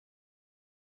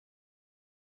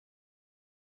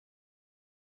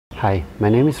Hi, my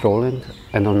name is Roland,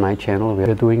 and on my channel we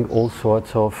are doing all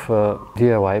sorts of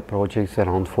DIY projects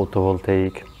around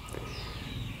photovoltaic,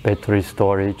 battery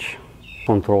storage,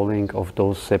 controlling of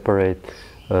those separate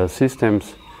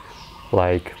systems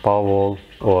like Powerwall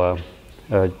or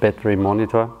battery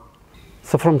monitor.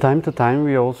 So from time to time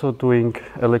we are also doing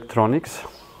electronics.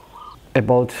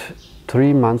 About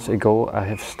 3 months ago I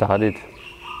have started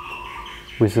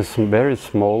with a very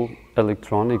small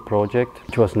electronic project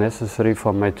which was necessary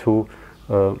for my two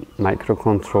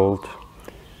microcontrolled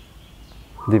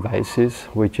devices,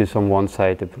 which is on one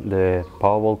side the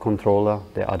Powerwall controller,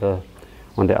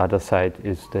 on the other side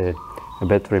is the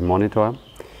battery monitor.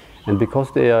 And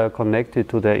because they are connected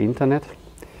to the internet,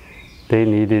 they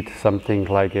needed something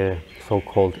like a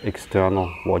so-called external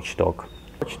watchdog.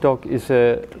 Watchdog is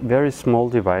a very small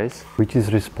device which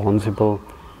is responsible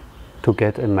to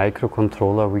get a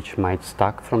microcontroller which might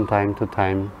stuck from time to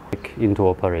time back into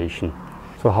operation.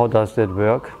 So how does that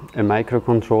work? A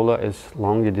microcontroller, as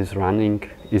long as it is running,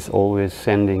 is always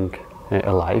sending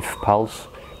a live pulse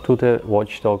to the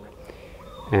watchdog,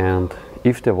 and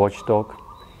if the watchdog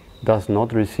does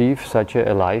not receive such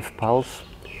a live pulse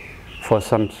for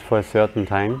a certain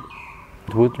time,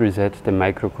 it would reset the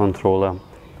microcontroller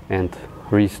and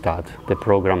restart the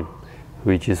program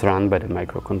which is run by the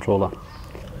microcontroller.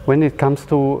 When it comes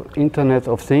to Internet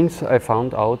of Things, I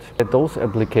found out that those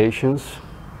applications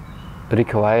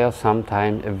require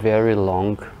sometimes a very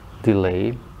long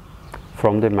delay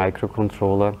from the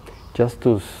microcontroller just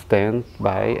to stand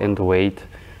by and wait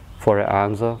for an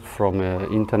answer from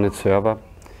an internet server.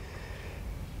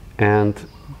 And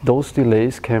those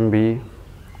delays can be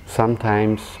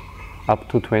sometimes up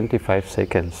to 25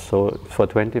 seconds. So for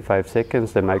 25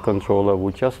 seconds the microcontroller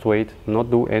would just wait, not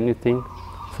do anything.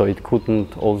 So it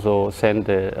couldn't also send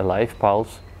a live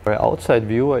pulse. For an outside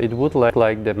viewer it would look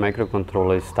like the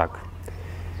microcontroller is stuck,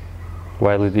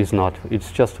 while it is not,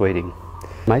 it's just waiting.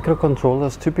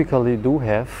 Microcontrollers typically do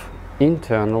have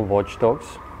internal watchdogs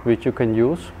which you can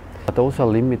use, but those are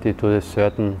limited to a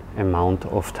certain amount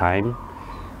of time,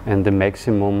 and the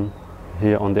maximum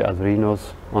here on the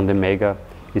Arduinos, on the Mega,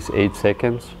 is 8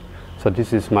 seconds. So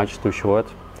this is much too short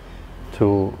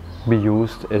to be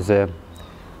used as a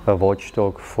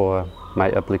watchdog for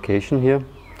my application here.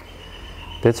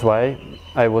 That's why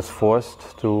I was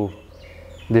forced to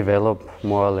develop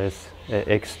more or less an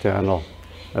external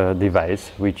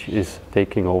device which is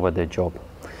taking over the job.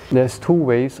 There's two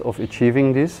ways of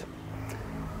achieving this.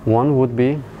 One would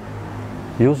be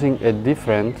using a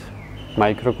different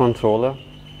microcontroller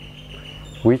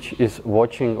which is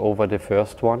watching over the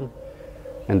first one,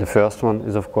 and the first one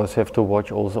is of course have to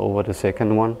watch also over the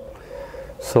second one.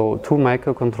 So two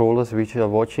microcontrollers which are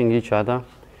watching each other,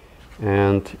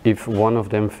 and if one of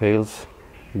them fails,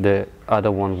 the other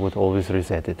one would always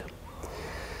reset it.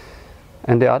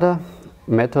 And the other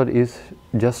method is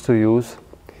just to use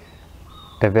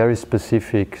a very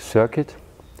specific circuit,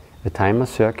 a timer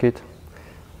circuit.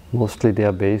 Mostly they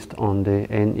are based on the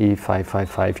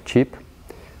NE555 chip.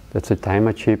 That's a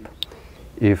timer chip.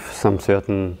 If some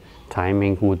certain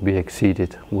timing would be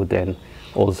exceeded, would then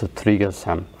also trigger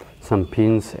some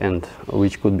pins, and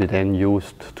which could be then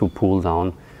used to pull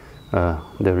down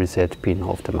the reset pin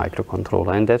of the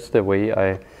microcontroller. And that's the way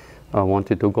I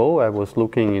wanted to go. I was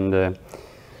looking in the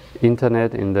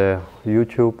internet, in the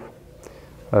YouTube,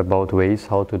 about ways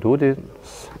how to do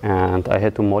this, and I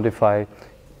had to modify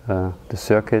the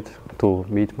circuit to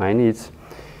meet my needs,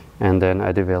 and then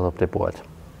I developed the board.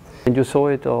 And you saw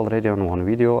it already on one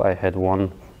video. I had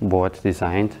one board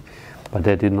designed, but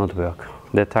that did not work.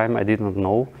 That time I did not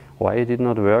know why it did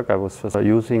not work. I was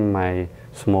using my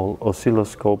small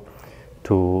oscilloscope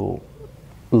to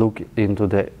look into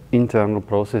the internal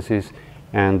processes,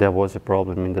 and there was a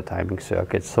problem in the timing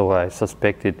circuit. So I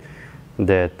suspected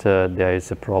that there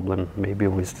is a problem maybe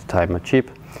with the timer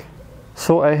chip.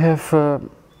 So I have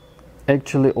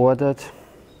actually ordered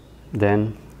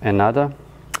then another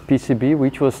PCB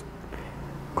which was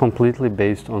completely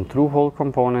based on through-hole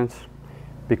components,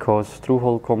 because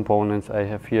through-hole components I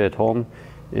have here at home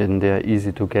and they are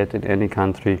easy to get in any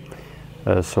country.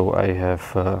 So I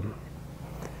have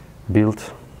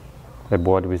built a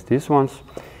board with these ones,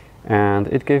 and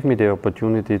it gave me the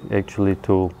opportunity actually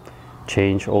to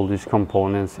change all these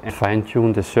components and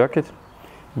fine-tune the circuit.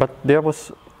 But there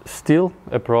was still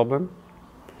a problem,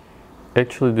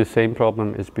 actually the same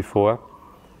problem as before,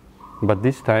 but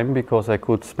this time, because I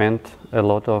could spend a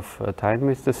lot of time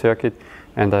with the circuit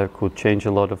and I could change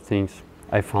a lot of things,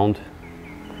 I found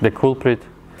the culprit,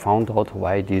 found out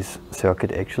why this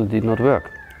circuit actually did not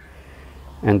work.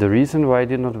 And the reason why it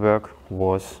did not work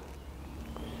was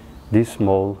this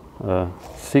small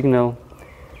signal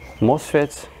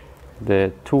MOSFETs,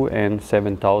 the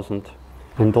 2N7000,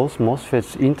 and those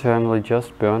MOSFETs internally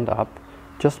just burned up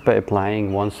just by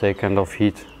applying 1 second of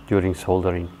heat during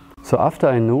soldering. So after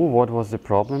I knew what was the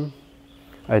problem,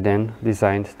 I then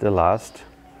designed the last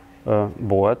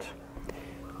board,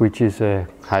 which is a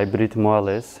hybrid more or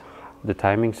less. The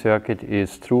timing circuit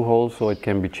is through hole, so it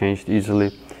can be changed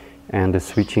easily, and the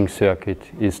switching circuit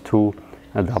is two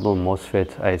double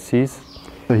MOSFET ICs.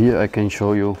 So here I can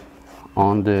show you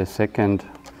on the second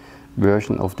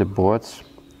version of the boards.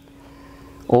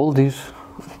 All these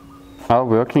are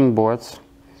working boards,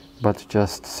 but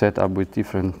just set up with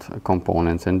different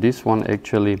components, and this one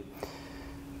actually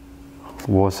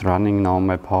was running now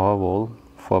my Powerwall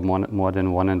for more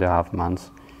than 1.5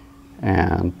 months,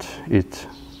 and it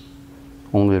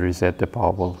only reset the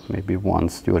Powerwall maybe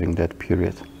once during that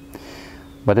period.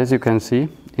 But as you can see,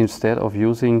 instead of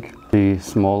using the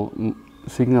small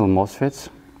signal MOSFETs,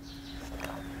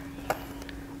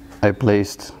 I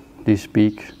placed these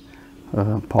big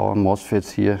power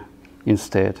MOSFETs here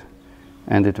instead,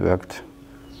 and it worked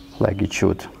like it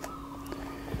should.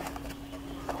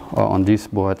 On this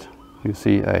board you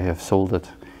see I have soldered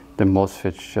the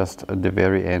MOSFET just at the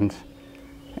very end,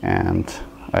 and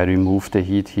I removed the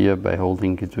heat here by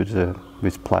holding it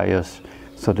with pliers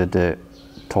so that the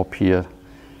top here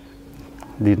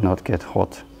did not get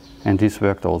hot, and this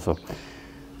worked also.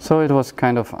 So it was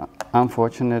kind of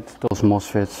unfortunate. Those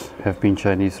MOSFETs have been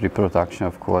Chinese reproduction,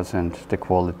 of course, and the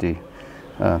quality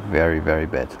very, very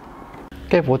bad.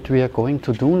 Okay, what we are going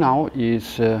to do now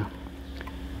is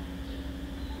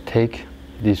take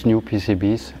these new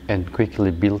PCBs and quickly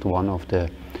build one of the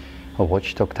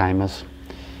watchdog timers,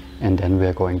 and then we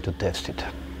are going to test it.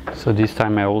 So this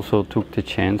time I also took the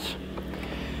chance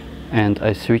and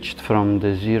I switched from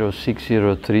the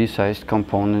 0603 sized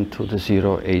component to the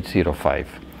 0805.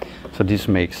 So this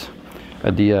makes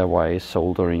a DIY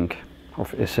soldering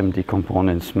of SMD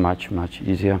components much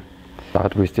easier.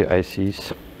 Start with the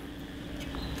ICs.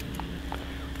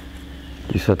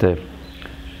 These are the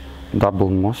double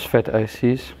MOSFET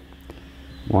ICs.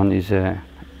 One is a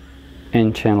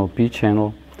N channel, P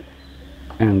channel,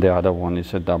 and the other one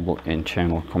is a double N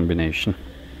channel combination.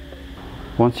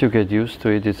 Once you get used to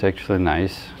it, it's actually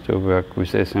nice to work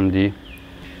with SMD,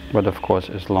 but of course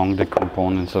as long as the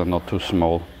components are not too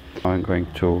small. I'm going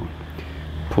to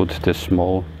put the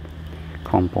small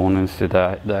components, the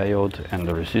diode and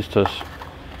the resistors.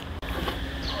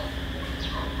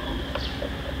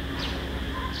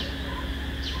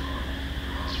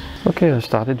 Okay, I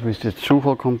started with the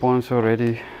through-hole components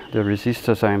already. The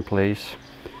resistors are in place.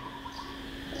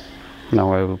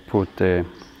 Now I will put the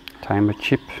timer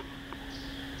chip.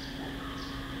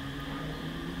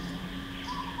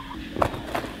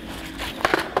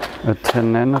 A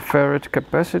 10 nanofarad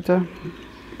capacitor.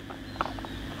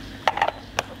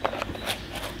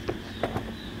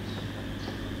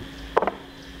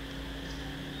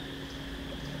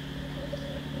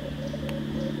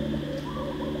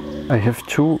 I have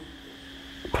two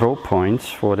probe points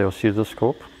for the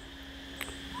oscilloscope.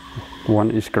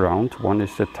 One is ground, one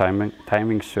is the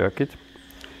timing circuit,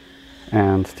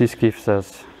 and this gives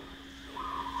us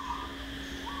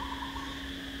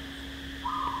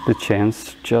the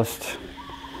chance just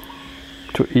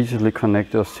to easily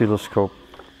connect the oscilloscope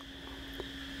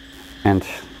and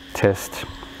test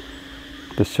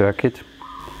the circuit.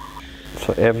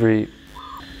 So every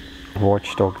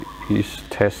watchdog is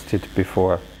tested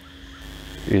before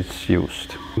it's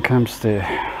used. Here comes the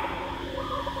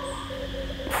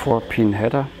 4-pin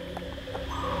header,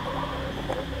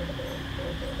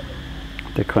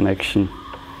 the connection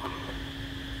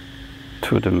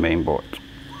to the main board.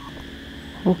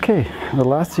 Okay, the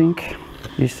last thing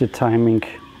is the timing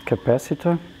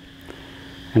capacitor,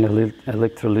 an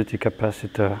electrolytic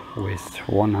capacitor with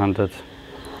 100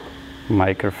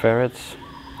 microfarads.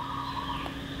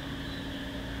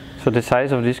 So the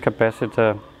size of this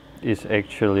capacitor is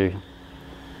actually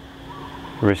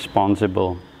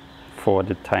responsible for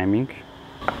the timing,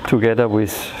 together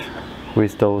with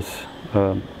those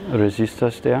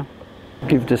resistors there.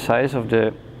 If the size of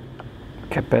the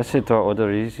capacitor or the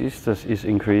resistors is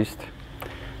increased,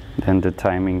 then the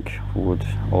timing would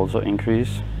also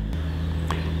increase.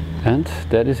 And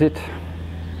that is it.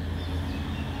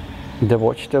 The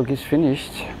watchdog is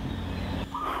finished.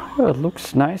 It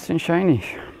looks nice and shiny,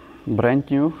 brand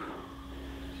new,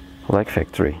 like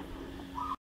factory.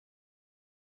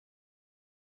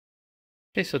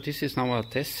 Okay, so this is now our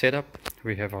test setup.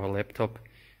 We have our laptop,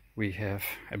 we have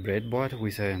a breadboard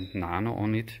with a nano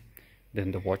on it,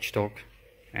 then the watchdog,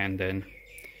 and then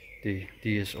the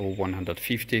DSO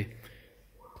 150,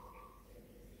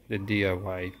 the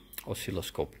DIY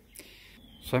oscilloscope.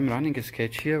 So I'm running a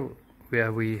sketch here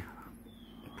where we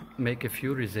make a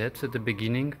few resets at the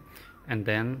beginning and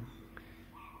then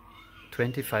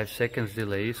 25 seconds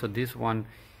delay. So this one,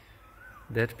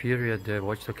 that period the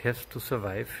watchdog has to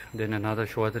survive, then another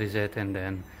short reset, and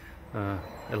then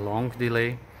a long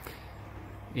delay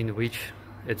in which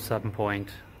at some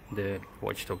point the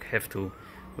watchdog have to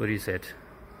reset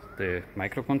the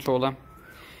microcontroller.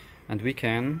 And we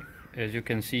can, as you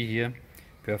can see here,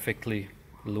 perfectly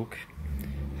look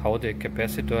how the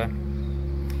capacitor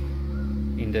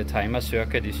in the timer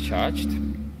circuit is charged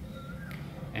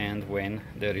and when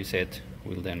the reset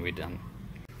will then be done.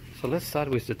 So let's start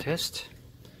with the test.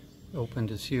 Open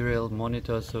the serial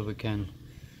monitor so we can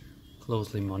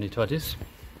closely monitor this.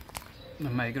 The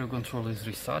microcontroller is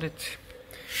restarted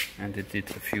and it did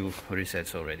a few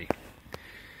resets already.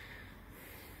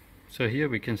 So here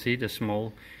we can see the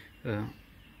small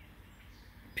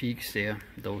peaks there.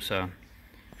 Those are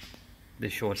the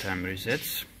short time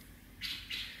resets.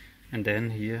 And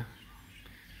then here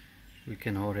we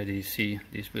can already see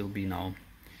this will be now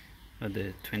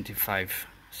the 25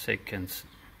 seconds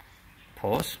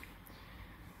pause.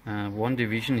 One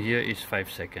division here is 5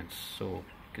 seconds, so you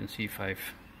can see 5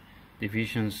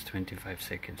 divisions, 25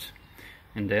 seconds.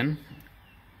 And then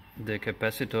the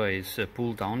capacitor is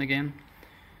pulled down again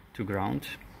to ground.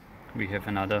 We have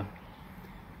another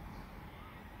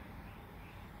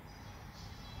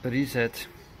reset,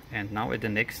 and now at the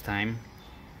next time,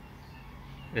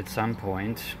 at some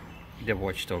point, the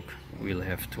watchdog will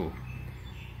have to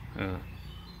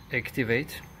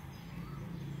activate.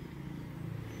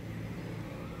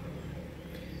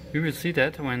 We will see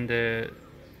that when the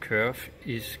curve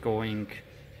is going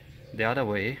the other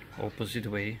way, opposite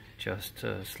way, just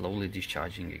slowly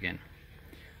discharging again.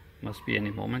 Must be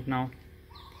any moment now.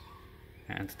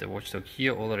 And the watchdog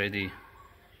here already,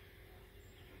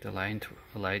 the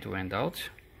light went out.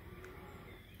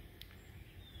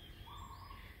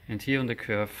 And here on the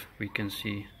curve we can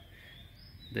see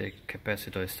the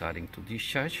capacitor is starting to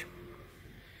discharge.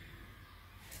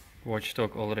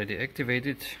 Watchdog already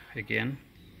activated again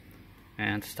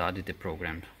and started the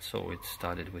program, so it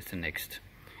started with the next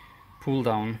pull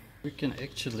down. We can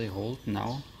actually hold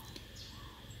now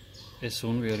as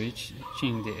soon we are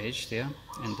reaching the edge there,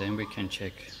 and then we can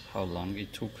check how long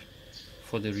it took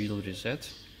for the real reset.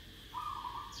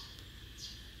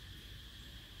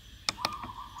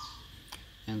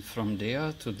 And from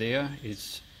there to there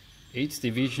it's 8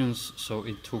 divisions, so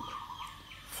it took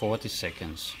 40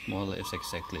 seconds, more or less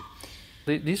exactly.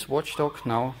 This watchdog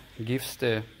now gives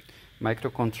the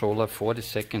microcontroller 40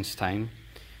 seconds time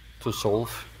to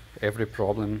solve every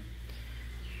problem,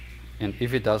 and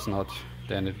if it does not,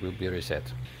 then it will be reset.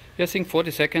 I think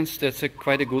 40 seconds, that's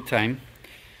quite a good time.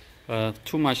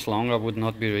 Too much longer would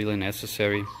not be really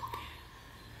necessary,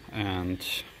 and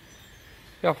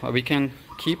yeah, we can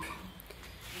keep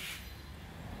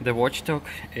the watchdog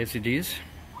as it is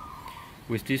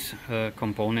with these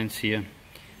components here,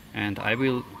 and I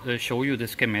will show you the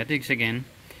schematics again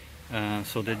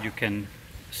so that you can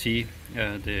see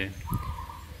the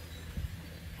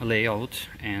layout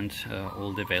and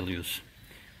all the values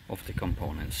of the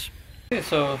components. Okay,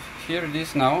 so here it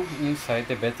is now inside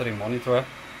the battery monitor,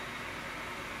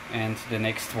 and the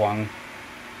next one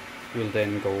will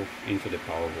then go into the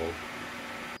power wall.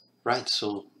 Right,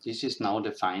 so this is now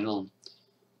the final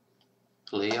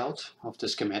layout of the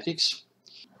schematics.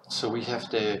 So we have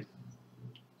the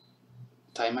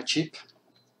timer chip,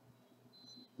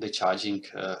 the charging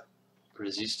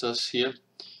resistors here,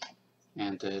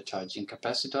 and the charging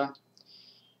capacitor,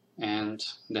 and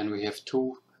then we have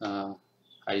two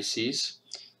ICs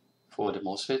for the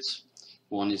MOSFETs.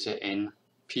 One is a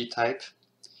NP type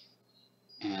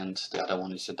and the other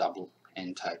one is a double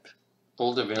N type.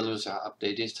 All the values are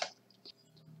updated.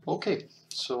 Okay,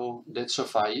 so that's so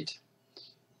far it,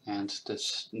 and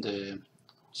the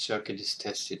circuit is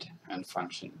tested and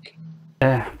functioning.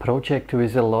 The project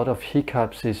with a lot of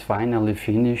hiccups is finally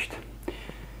finished.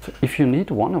 So if you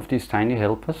need one of these tiny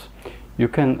helpers, you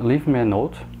can leave me a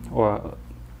note or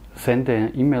send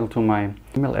an email to my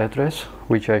email address,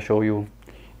 which I show you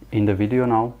in the video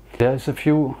now. There's a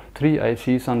few 3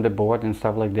 ICs on the board and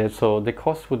stuff like that, so the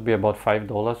cost would be about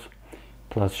 $5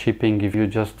 plus shipping. If you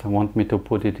just want me to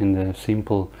put it in a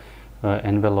simple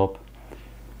envelope,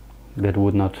 that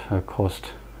would not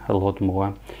cost a lot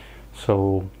more,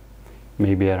 so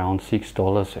maybe around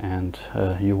 $6, and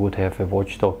you would have a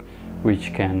watchdog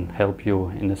which can help you,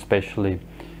 in especially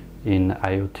in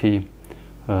IoT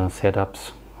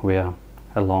setups where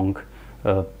a long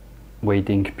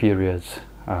waiting periods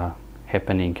are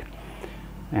happening,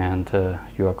 and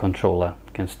your controller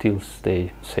can still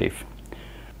stay safe.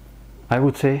 I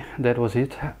would say that was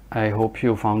it. I hope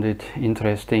you found it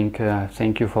interesting.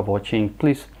 Thank you for watching.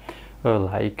 Please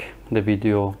like the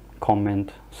video,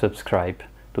 comment, subscribe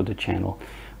to the channel.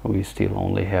 We still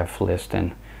only have less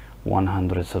than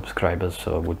 100 subscribers,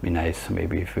 so it would be nice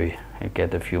maybe if we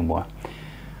get a few more.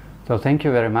 So thank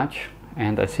you very much,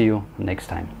 and I see you next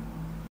time.